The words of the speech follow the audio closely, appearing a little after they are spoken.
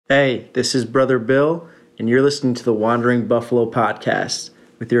Hey, this is Brother Bill, and you're listening to the Wandering Buffalo podcast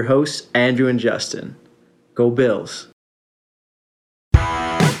with your hosts, Andrew and Justin. Go Bills.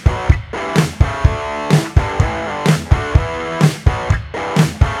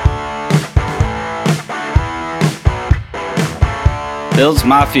 Bills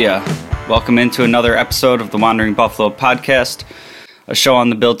Mafia, welcome into another episode of the Wandering Buffalo podcast, a show on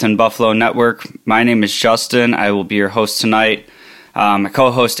the Built-in Buffalo Network. My name is Justin. I will be your host tonight. My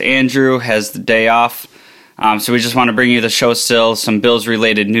co-host Andrew has the day off, so we just want to bring you the show still, some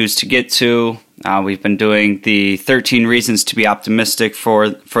Bills-related news to get to. We've been doing the 13 reasons to be optimistic for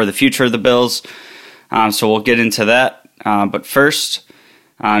the future of the Bills, so we'll get into that. But first,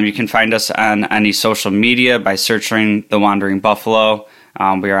 you can find us on any social media by searching The Wandering Buffalo.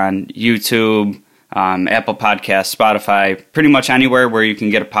 We are on YouTube, Apple Podcasts, Spotify, pretty much anywhere where you can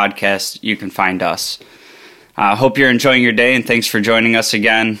get a podcast, you can find us. I hope you're enjoying your day, and thanks for joining us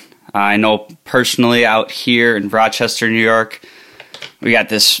again. I know personally out here in Rochester, New York, we got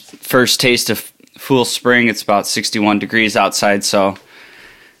this first taste of Fool Spring. It's about 61 degrees outside, so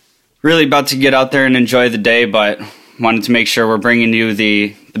really about to get out there and enjoy the day, but wanted to make sure we're bringing you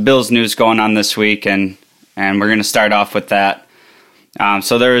the Bills news going on this week, and we're going to start off with that.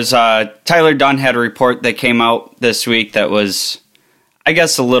 So there's Tyler Dunne had a report that came out this week that was, I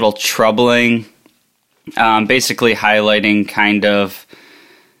guess, a little troubling. Basically highlighting kind of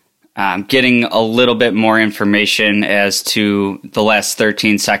getting a little bit more information as to the last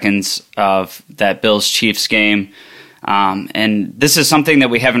 13 seconds of that Bills-Chiefs game. And this is something that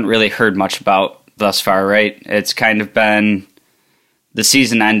we haven't really heard much about thus far, right? It's kind of been the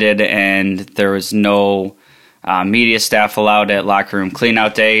season ended and there was no media staff allowed at locker room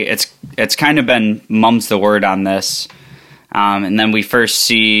cleanout day. It's kind of been mum's the word on this. And then we first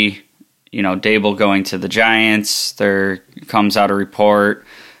see Dable going to the Giants. There comes out a report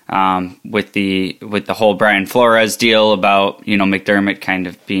with the whole Brian Flores deal about McDermott kind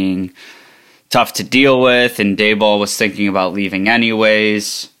of being tough to deal with, and Dable was thinking about leaving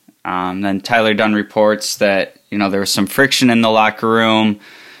anyways. Then Tyler Dunne reports that there was some friction in the locker room,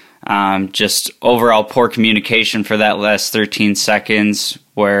 just overall poor communication for that last 13 seconds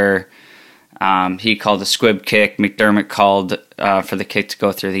where he called a squib kick. McDermott called for the kick to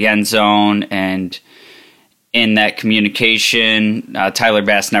go through the end zone, and in that communication, Tyler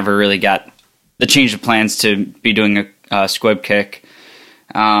Bass never really got the change of plans to be doing a squib kick.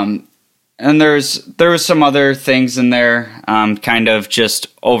 And there was some other things in there, kind of just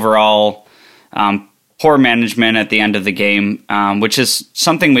overall poor management at the end of the game, which is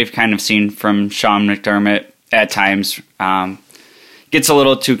something we've kind of seen from Sean McDermott at times. Gets a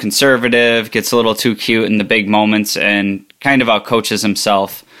little too conservative, gets a little too cute in the big moments, and kind of outcoaches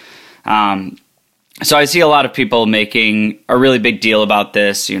himself. So I see a lot of people making a really big deal about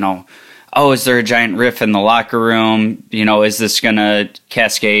this. Is there a giant riff in the locker room? Is this going to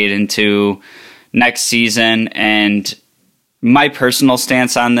cascade into next season? And my personal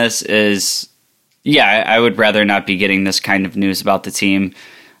stance on this is, I would rather not be getting this kind of news about the team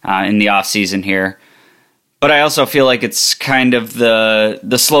in the offseason here. But I also feel like it's kind of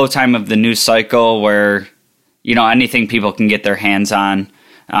the slow time of the news cycle where, anything people can get their hands on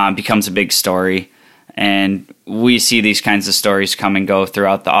becomes a big story. And we see these kinds of stories come and go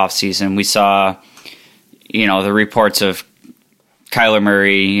throughout the offseason. We saw, the reports of Kyler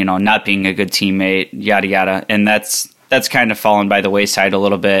Murray, not being a good teammate, yada, yada. And that's kind of fallen by the wayside a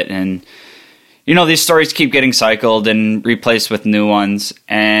little bit. And, these stories keep getting cycled and replaced with new ones.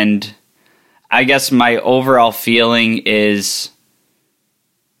 And I guess my overall feeling is,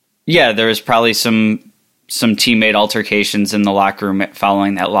 there was probably some teammate altercations in the locker room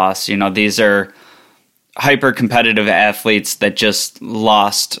following that loss. These are hyper-competitive athletes that just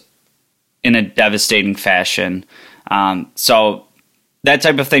lost in a devastating fashion. So that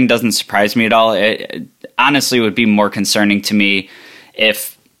type of thing doesn't surprise me at all. It honestly would be more concerning to me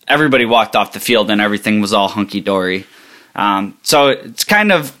if everybody walked off the field and everything was all hunky-dory. So it's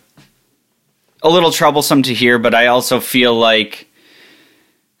kind of a little troublesome to hear, but I also feel like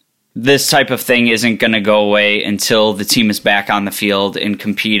this type of thing isn't going to go away until the team is back on the field and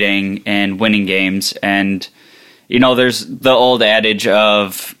competing and winning games. And, there's the old adage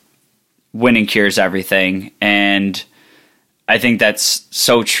of winning cures everything. And I think that's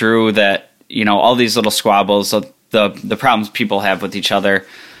so true that, all these little squabbles, the problems people have with each other,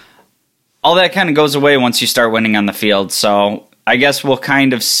 all that kind of goes away once you start winning on the field. So I guess we'll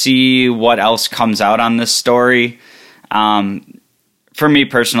kind of see what else comes out on this story. For me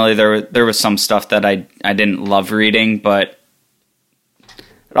personally, there was some stuff that I didn't love reading, but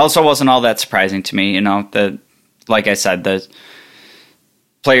it also wasn't all that surprising to me. Like I said,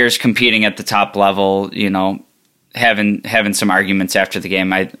 players competing at the top level, having some arguments after the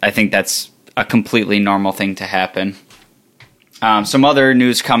game. I think that's a completely normal thing to happen. Some other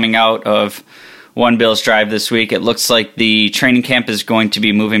news coming out of One Bills Drive this week. It looks like the training camp is going to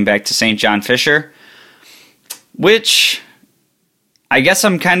be moving back to St. John Fisher, which I guess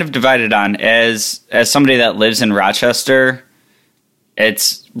I'm kind of divided on. As somebody that lives in Rochester,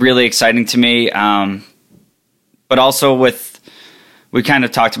 it's really exciting to me. But also we kind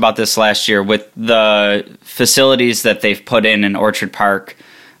of talked about this last year with the facilities that they've put in Orchard Park.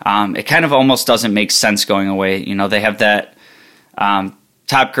 It kind of almost doesn't make sense going away. They have that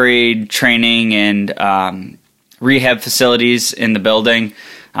top grade training and rehab facilities in the building.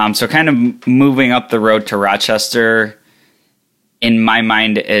 So kind of moving up the road to Rochester, in my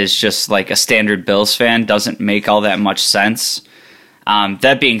mind, is just like a standard Bills fan, doesn't make all that much sense.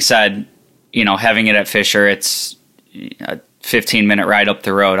 That being said, having it at Fisher, it's a 15-minute ride up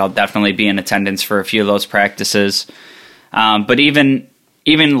the road. I'll definitely be in attendance for a few of those practices. But even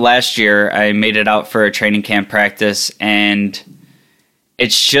last year, I made it out for a training camp practice, and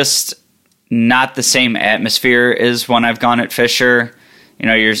it's just not the same atmosphere as when I've gone at Fisher.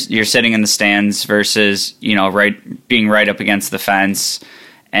 You're sitting in the stands versus being right up against the fence,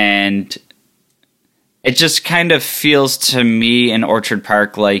 and it just kind of feels to me in Orchard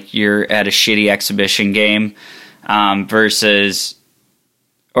Park like you're at a shitty exhibition game, versus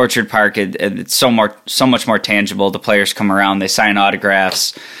Orchard Park. It's so much more tangible. The players come around, they sign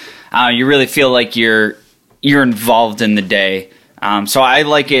autographs. You really feel like you're involved in the day. So I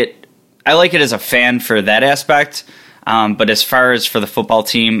like it. I like it as a fan for that aspect. But as far as for the football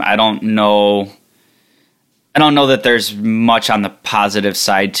team, I don't know that there's much on the positive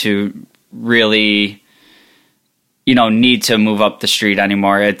side to really, need to move up the street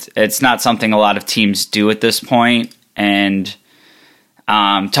anymore. It's not something a lot of teams do at this point. And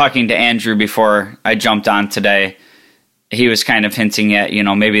talking to Andrew before I jumped on today, he was kind of hinting at,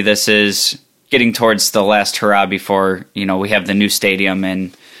 maybe this is getting towards the last hurrah before, we have the new stadium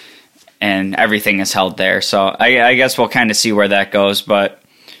and everything is held there. So I guess we'll kind of see where that goes. But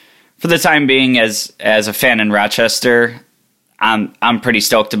for the time being, as a fan in Rochester, I'm pretty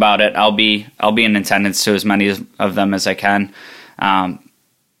stoked about it. I'll be in attendance to as many of them as I can.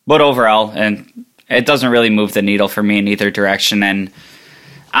 But overall, and it doesn't really move the needle for me in either direction. And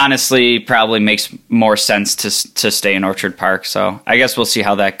honestly, probably makes more sense to stay in Orchard Park. So I guess we'll see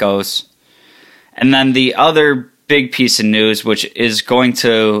how that goes. And then the other big piece of news, which is going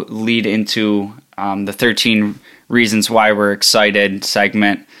to lead into the 13 reasons why we're excited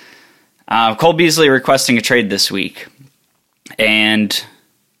segment. Cole Beasley requesting a trade this week. And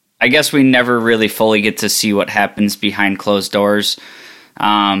I guess we never really fully get to see what happens behind closed doors.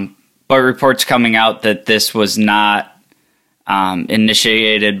 But reports coming out that this was not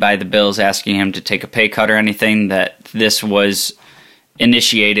initiated by the Bills asking him to take a pay cut or anything, that this was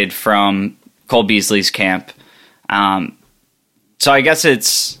initiated from Cole Beasley's camp. So I guess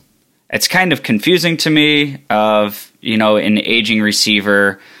it's kind of confusing to me of, an aging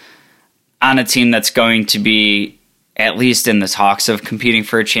receiver on a team that's going to be at least in the talks of competing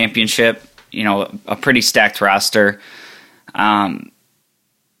for a championship, a pretty stacked roster.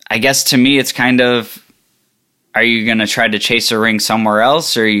 I guess to me it's kind of, are you going to try to chase a ring somewhere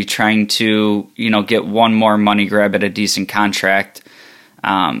else, or are you trying to, get one more money grab at a decent contract?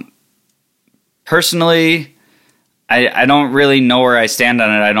 Personally, I don't really know where I stand on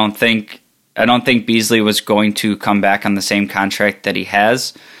it. I don't think Beasley was going to come back on the same contract that he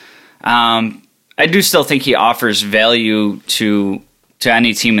has. I do still think he offers value to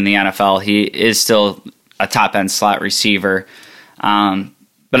any team in the NFL. He is still a top end slot receiver.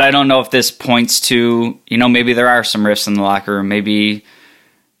 But I don't know if this points to, maybe there are some rifts in the locker room. Maybe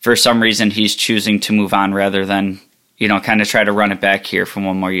for some reason he's choosing to move on rather than, kind of try to run it back here for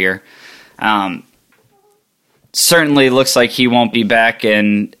one more year. Certainly looks like he won't be back,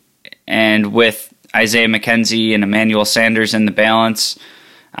 and with Isaiah McKenzie and Emmanuel Sanders in the balance,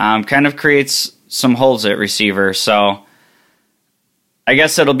 kind of creates some holes at receiver. So I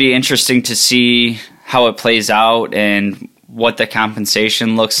guess it'll be interesting to see how it plays out and what the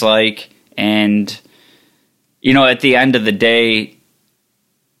compensation looks like. And, at the end of the day,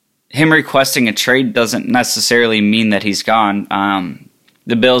 him requesting a trade doesn't necessarily mean that he's gone.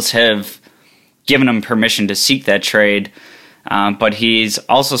 The Bills have given him permission to seek that trade, but he's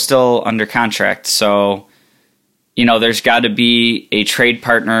also still under contract. So, there's got to be a trade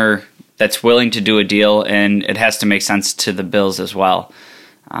partner that's willing to do a deal, and it has to make sense to the Bills as well.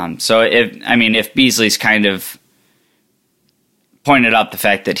 So if Beasley's kind of pointed out the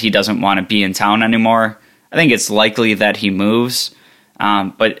fact that he doesn't want to be in town anymore, I think it's likely that he moves.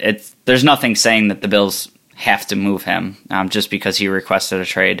 But there's nothing saying that the Bills have to move him just because he requested a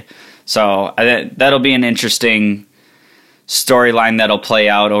trade. So that'll be an interesting storyline that'll play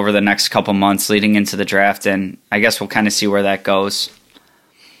out over the next couple months leading into the draft, and I guess we'll kind of see where that goes.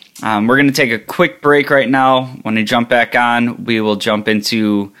 We're going to take a quick break right now. When we jump back on, we will jump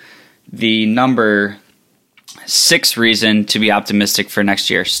into the number 6 reason to be optimistic for next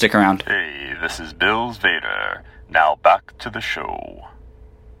year. Stick around. Hey, this is Bills Vader. Now back to the show.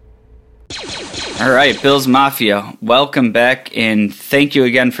 All right, Bills Mafia, welcome back, and thank you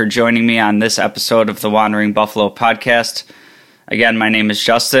again for joining me on this episode of the Wandering Buffalo podcast. Again, my name is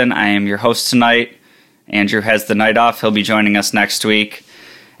Justin. I am your host tonight. Andrew has the night off. He'll be joining us next week.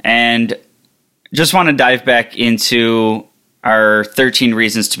 And just want to dive back into our 13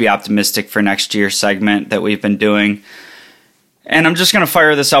 reasons to be optimistic for next year segment that we've been doing. And I'm just going to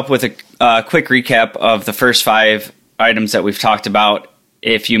fire this up with a quick recap of the first 5 items that we've talked about.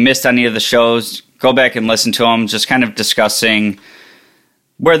 If you missed any of the shows, go back and listen to them, just kind of discussing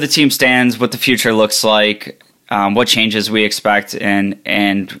where the team stands, what the future looks like, what changes we expect,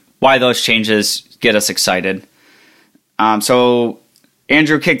 and why those changes get us excited. So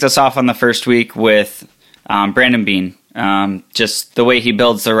Andrew kicked us off on the first week with Brandon Beane. Just the way he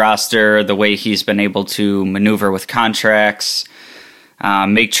builds the roster, the way he's been able to maneuver with contracts,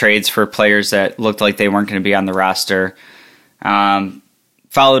 make trades for players that looked like they weren't going to be on the roster.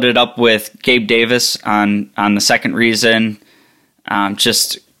 Followed it up with Gabe Davis on the second reason.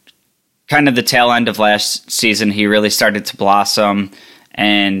 Just kind of the tail end of last season, he really started to blossom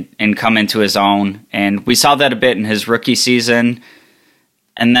and come into his own. And we saw that a bit in his rookie season.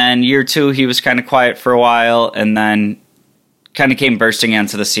 And then year 2, he was kind of quiet for a while and then kind of came bursting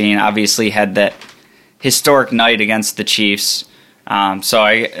onto the scene. Obviously had that historic night against the Chiefs. So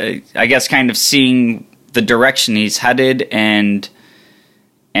I guess kind of seeing the direction he's headed and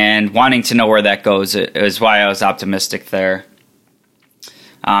wanting to know where that goes is why I was optimistic there.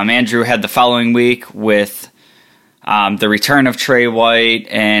 Andrew had the following week with the return of Trey White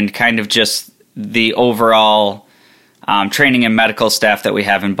and kind of just the overall training and medical staff that we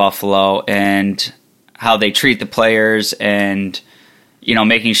have in Buffalo and how they treat the players and,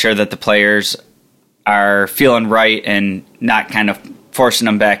 making sure that the players are feeling right and not kind of forcing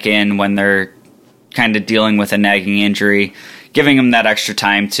them back in when they're kind of dealing with a nagging injury, giving them that extra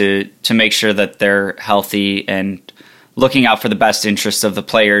time to make sure that they're healthy and looking out for the best interests of the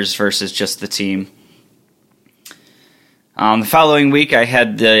players versus just the team. The following week, I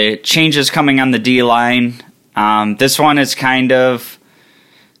had the changes coming on the D-line. This one is kind of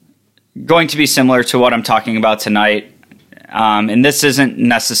going to be similar to what I'm talking about tonight. And this isn't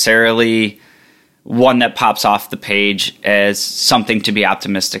necessarily one that pops off the page as something to be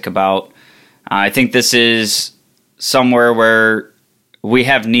optimistic about. I think this is somewhere where we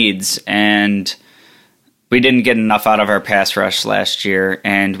have needs, and we didn't get enough out of our pass rush last year,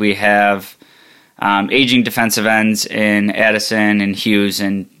 and we have aging defensive ends in Addison and Hughes,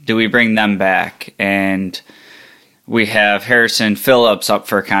 and do we bring them back? And we have Harrison Phillips up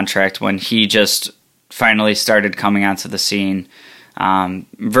for a contract when he just finally started coming onto the scene.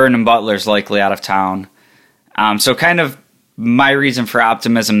 Vernon Butler's likely out of town. So kind of my reason for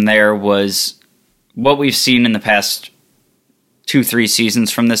optimism there was what we've seen in the past 2-3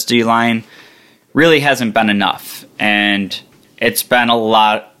 seasons from this D-line really hasn't been enough, and it's been a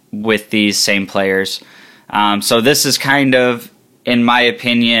lot with these same players. So this is kind of, in my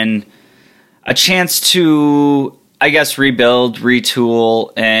opinion, a chance to, I guess, rebuild,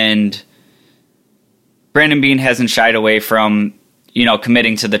 retool, and Brandon Beane hasn't shied away from,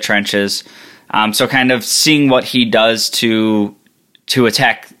 committing to the trenches. So kind of seeing what he does to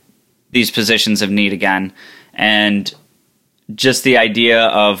attack these positions of need again, and just the idea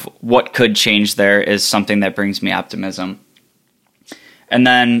of what could change there is something that brings me optimism. And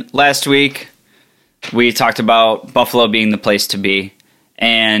then last week, we talked about Buffalo being the place to be,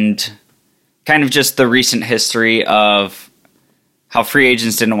 and kind of just the recent history of how free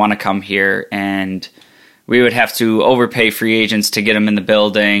agents didn't want to come here, and we would have to overpay free agents to get them in the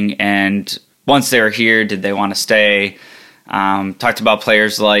building, and once they were here, did they want to stay? Talked about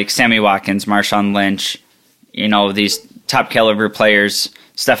players like Sammy Watkins, Marshawn Lynch, these top caliber players,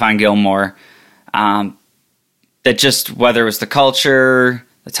 Stephon Gilmore, that just, whether it was the culture,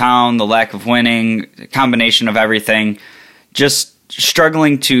 the town, the lack of winning, the combination of everything, just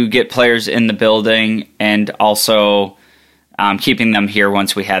struggling to get players in the building and also keeping them here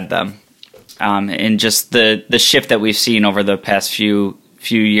once we had them. And just the shift that we've seen over the past few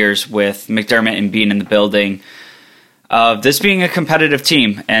years with McDermott and Beane in the building, of this being a competitive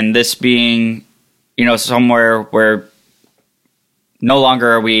team and this being, somewhere where no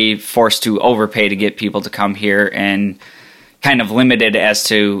longer are we forced to overpay to get people to come here and kind of limited as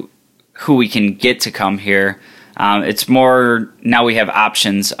to who we can get to come here. It's more now we have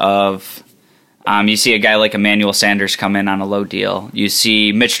options of, you see a guy like Emmanuel Sanders come in on a low deal. You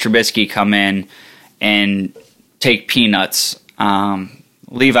see Mitch Trubisky come in and take peanuts.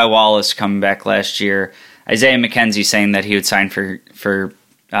 Levi Wallace coming back last year. Isaiah McKenzie saying that he would sign for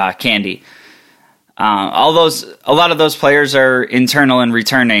candy. A lot of those players are internal and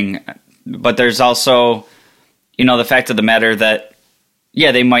returning, but there's also, the fact of the matter that,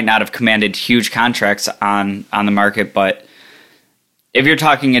 they might not have commanded huge contracts on the market, but if you're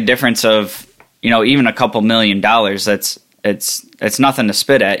talking a difference of, even a couple $1 million, it's nothing to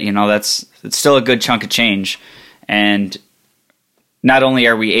spit at. It's still a good chunk of change. And not only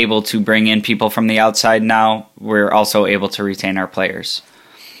are we able to bring in people from the outside now, we're also able to retain our players.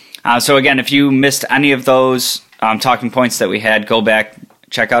 So again, if you missed any of those talking points that we had, go back,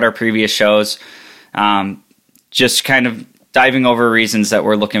 check out our previous shows. Just kind of diving over reasons that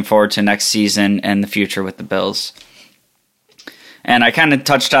we're looking forward to next season and the future with the Bills. And I kind of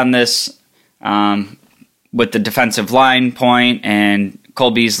touched on this with the defensive line point and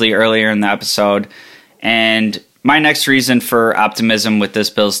Cole Beasley earlier in the episode. And my next reason for optimism with this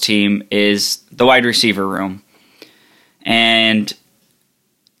Bills team is the wide receiver room. And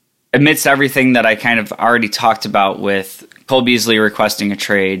amidst everything that I kind of already talked about with Cole Beasley requesting a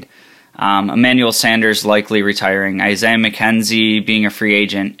trade, Emmanuel Sanders likely retiring, Isaiah McKenzie being a free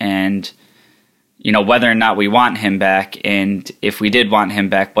agent, and whether or not we want him back, and if we did want him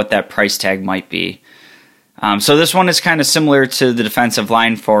back, what that price tag might be. So this one is kind of similar to the defensive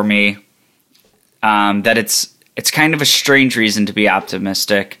line for me, that it's kind of a strange reason to be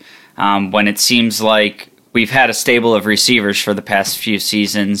optimistic when it seems like we've had a stable of receivers for the past few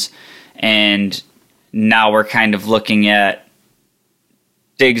seasons, and now we're kind of looking at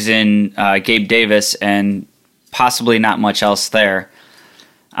Diggs and Gabe Davis and possibly not much else there.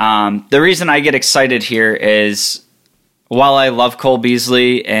 The reason I get excited here is, while I love Cole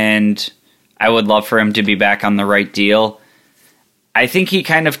Beasley and I would love for him to be back on the right deal, I think he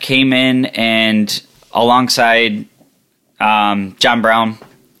kind of came in and alongside John Brown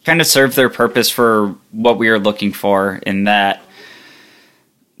kind of served their purpose for what we were looking for in that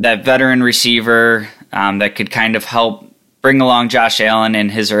veteran receiver that could kind of help bring along Josh Allen in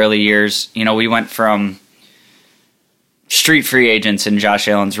his early years. We went from street free agents in Josh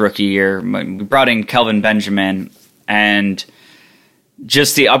Allen's rookie year. We brought in Kelvin Benjamin, and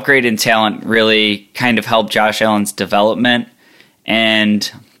just the upgrade in talent really kind of helped Josh Allen's development.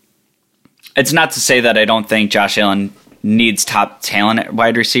 And it's not to say that I don't think Josh Allen needs top talent at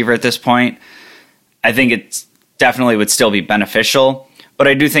wide receiver at this point. I think it definitely would still be beneficial, but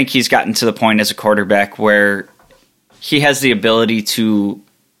I do think he's gotten to the point as a quarterback where he has the ability to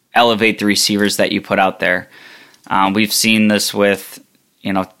elevate the receivers that you put out there. We've seen this with,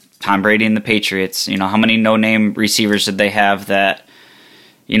 Tom Brady and the Patriots. How many no-name receivers did they have that,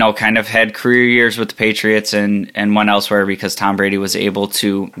 kind of had career years with the Patriots and went elsewhere because Tom Brady was able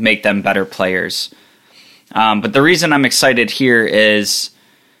to make them better players. But the reason I'm excited here is,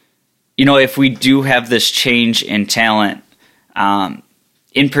 if we do have this change in talent,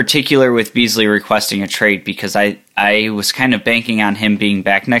 in particular with Beasley requesting a trade, because I was kind of banking on him being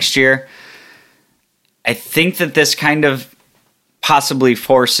back next year, I think that this kind of possibly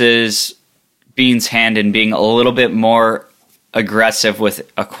forces Beane's hand in being a little bit more aggressive with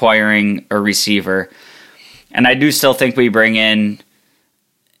acquiring a receiver. And I do still think we bring in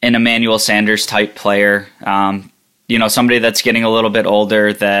an Emmanuel Sanders type player, somebody that's getting a little bit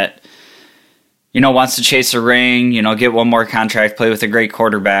older that, wants to chase a ring, get one more contract, play with a great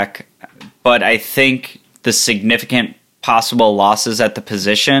quarterback. But I think the significant possible losses at the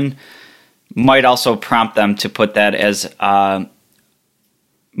position might also prompt them to put that as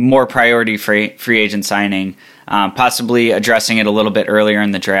more priority free agent signing, possibly addressing it a little bit earlier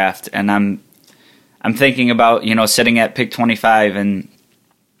in the draft. And I'm thinking about, sitting at pick 25 and,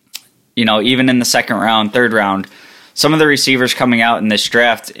 even in the second round, third round, some of the receivers coming out in this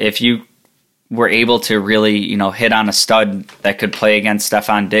draft, if you were able to really, hit on a stud that could play against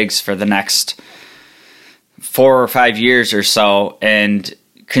Stephon Diggs for the next 4 or 5 years or so and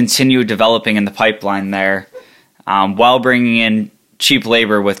continue developing in the pipeline there, while bringing in cheap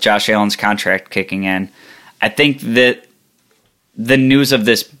labor with Josh Allen's contract kicking in, I think that the news of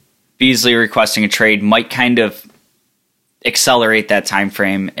this Beasley requesting a trade might kind of accelerate that time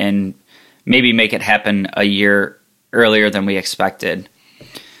frame and maybe make it happen a year earlier than we expected.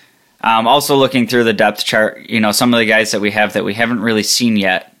 Also looking through the depth chart, some of the guys that we haven't really seen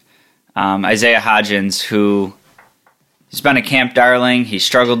yet. Isaiah Hodgins, who He's been a camp darling. He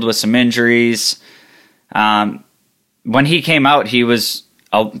struggled with some injuries. When he came out, he was,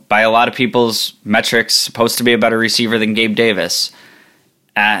 by a lot of people's metrics, supposed to be a better receiver than Gabe Davis.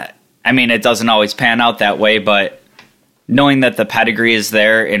 It doesn't always pan out that way, but knowing that the pedigree is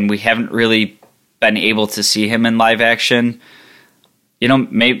there and we haven't really been able to see him in live action,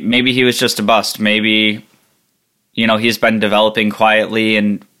 maybe he was just a bust. Maybe, he's been developing quietly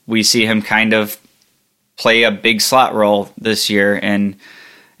and we see him kind of play a big slot role this year and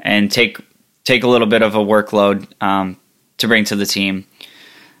take a little bit of a workload to bring to the team.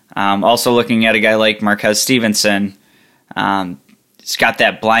 Also looking at a guy like Marquez Stevenson, he's got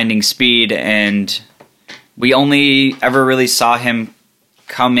that blinding speed, and we only ever really saw him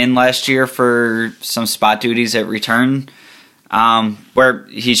come in last year for some spot duties at return, where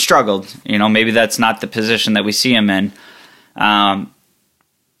he struggled. Maybe that's not the position that we see him in.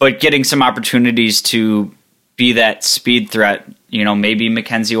 But getting some opportunities to be that speed threat, maybe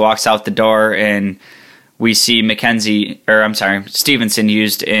McKenzie walks out the door and we see Stevenson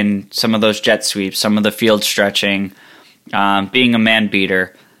used in some of those jet sweeps, some of the field stretching, being a man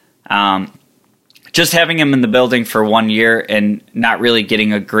beater. Just having him in the building for 1 year and not really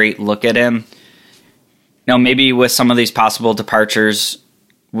getting a great look at him. Maybe with some of these possible departures,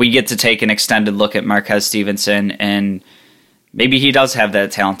 we get to take an extended look at Marquez Stevenson, and maybe he does have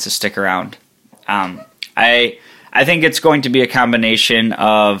that talent to stick around. I think it's going to be a combination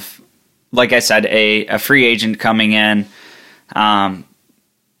of, like I said, a free agent coming in.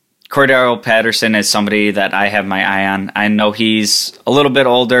 Cordero Patterson is somebody that I have my eye on. I know he's a little bit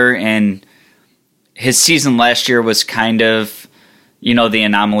older, and his season last year was kind of, the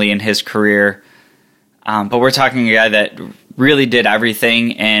anomaly in his career. But we're talking a guy that really did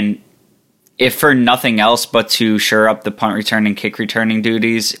everything, and if for nothing else but to shore up the punt return and kick returning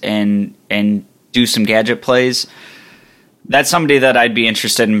duties and do some gadget plays, that's somebody that I'd be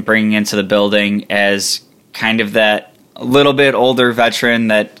interested in bringing into the building as kind of that little bit older veteran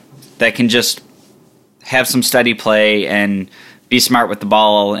that can just have some steady play and be smart with the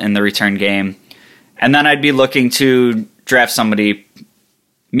ball in the return game. And then I'd be looking to draft somebody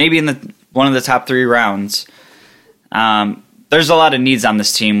maybe in one of the top 3 rounds. There's a lot of needs on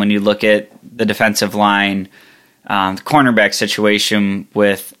this team when you look at the defensive line, the cornerback situation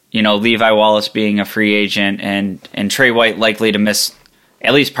with, Levi Wallace being a free agent and Trey White likely to miss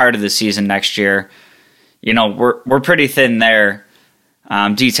at least part of the season next year. We're pretty thin there.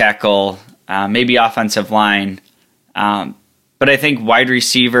 D-tackle, maybe offensive line. But I think wide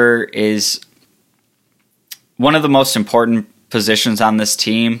receiver is one of the most important positions on this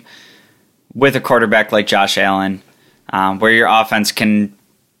team with a quarterback like Josh Allen, where your offense can,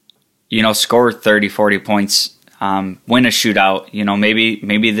 score 30, 40 points, win a shootout.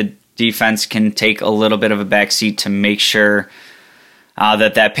 Maybe the defense can take a little bit of a backseat to make sure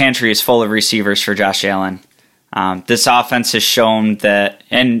that pantry is full of receivers for Josh Allen. This offense has shown that,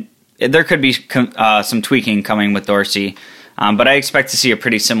 and there could be some tweaking coming with Dorsey, but I expect to see a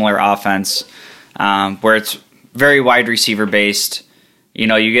pretty similar offense where it's very wide receiver based.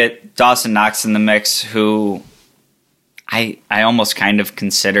 You get Dawson Knox in the mix, who I almost kind of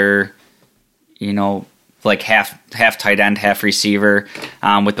consider, like half tight end, half receiver,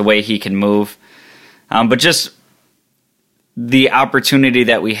 with the way he can move. But just the opportunity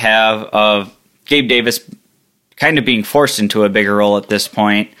that we have of Gabe Davis kind of being forced into a bigger role at this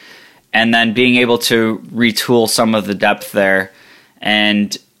point, and then being able to retool some of the depth there.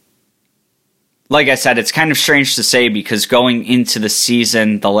 And like I said, it's kind of strange to say because going into the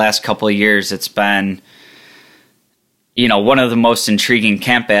season the last couple of years, it's been, one of the most intriguing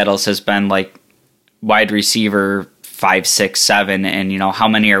camp battles has been like wide receiver 5, 6, 7, and, how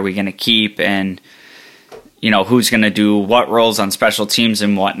many are we going to keep, and, who's going to do what roles on special teams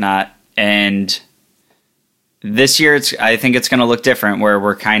and whatnot. And this year, I think it's going to look different, where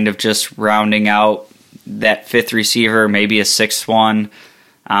we're kind of just rounding out that 5th receiver, maybe a 6th one,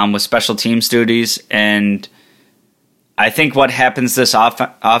 with special teams duties. And I think what happens this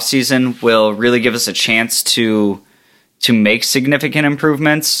off season will really give us a chance to make significant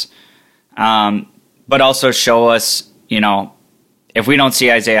improvements, but also show us, if we don't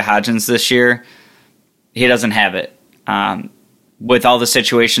see Isaiah Hodgins this year, he doesn't have it. With all the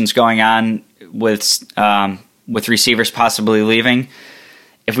situations going on with receivers possibly leaving,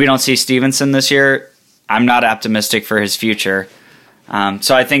 if we don't see Stevenson this year, I'm not optimistic for his future.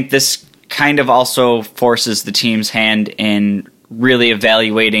 So I think this kind of also forces the team's hand in really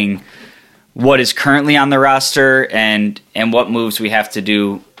evaluating what is currently on the roster and what moves we have to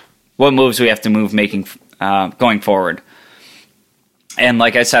do, what moves we have to move making going forward. And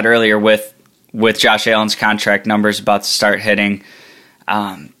like I said earlier, with with Josh Allen's contract numbers about to start hitting,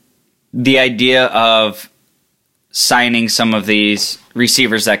 the idea of signing some of these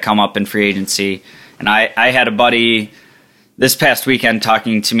receivers that come up in free agency. And I had a buddy this past weekend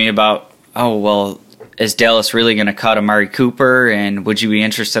talking to me about, oh, well, is Dallas really going to cut Amari Cooper? And would you be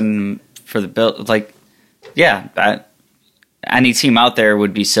interested in for the Bills? Like, yeah, any team out there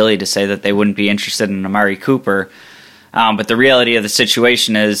would be silly to say that they wouldn't be interested in Amari Cooper. But the reality of the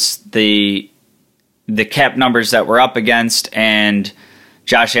situation is the cap numbers that we're up against and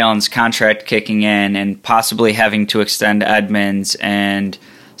Josh Allen's contract kicking in and possibly having to extend Edmonds and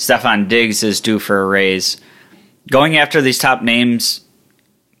Stephon Diggs is due for a raise. Going after these top names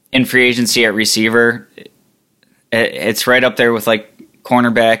in free agency at receiver, it's right up there with like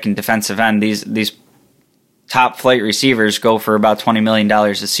cornerback and defensive end. These top flight receivers go for about $20 million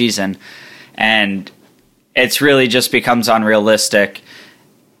a season, and it's really just becomes unrealistic.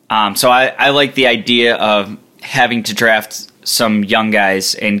 So I like the idea of having to draft some young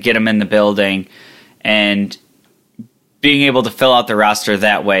guys and get them in the building and being able to fill out the roster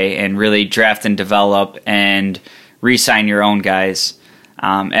that way and really draft and develop and re-sign your own guys.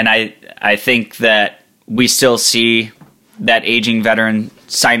 And I think that we still see that aging veteran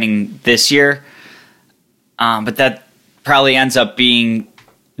signing this year, but that probably ends up being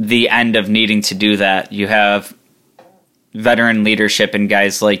the end of needing to do that. You have veteran leadership in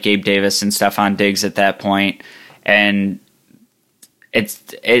guys like Gabe Davis and Stephon Diggs at that point, and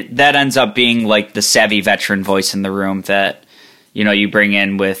that ends up being like the savvy veteran voice in the room that you bring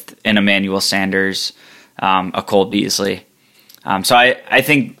in with an Emmanuel Sanders, a Cole Beasley. So I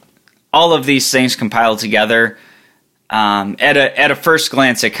think all of these things compiled together, at a first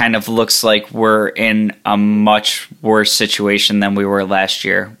glance, it kind of looks like we're in a much worse situation than we were last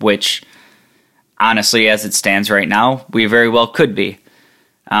year, which honestly, as it stands right now, we very well could be.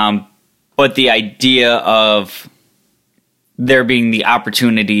 But the idea of there being the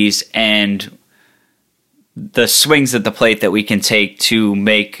opportunities and the swings at the plate that we can take to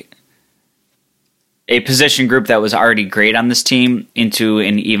make a position group that was already great on this team into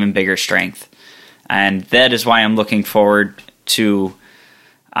an even bigger strength. And that is why I'm looking forward to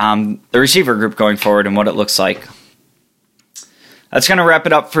the receiver group going forward and what it looks like. That's going to wrap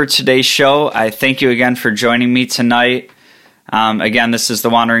it up for today's show. I thank you again for joining me tonight. Again, this is the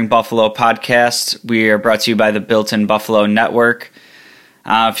Wandering Buffalo podcast. We are brought to you by the Built-in Buffalo Network.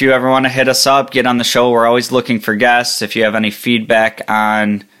 If you ever want to hit us up, get on the show. We're always looking for guests. If you have any feedback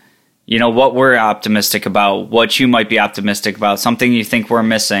on, what we're optimistic about, what you might be optimistic about, something you think we're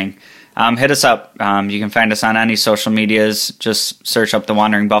missing, hit us up. You can find us on any social medias. Just search up the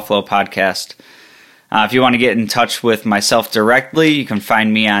Wandering Buffalo podcast. If you want to get in touch with myself directly, you can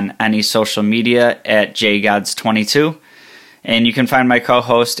find me on any social media at jgods22. And you can find my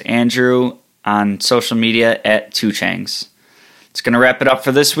co-host Andrew on social media at 2changs. It's going to wrap it up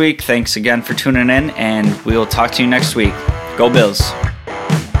for this week. Thanks again for tuning in, and we will talk to you next week. Go Bills.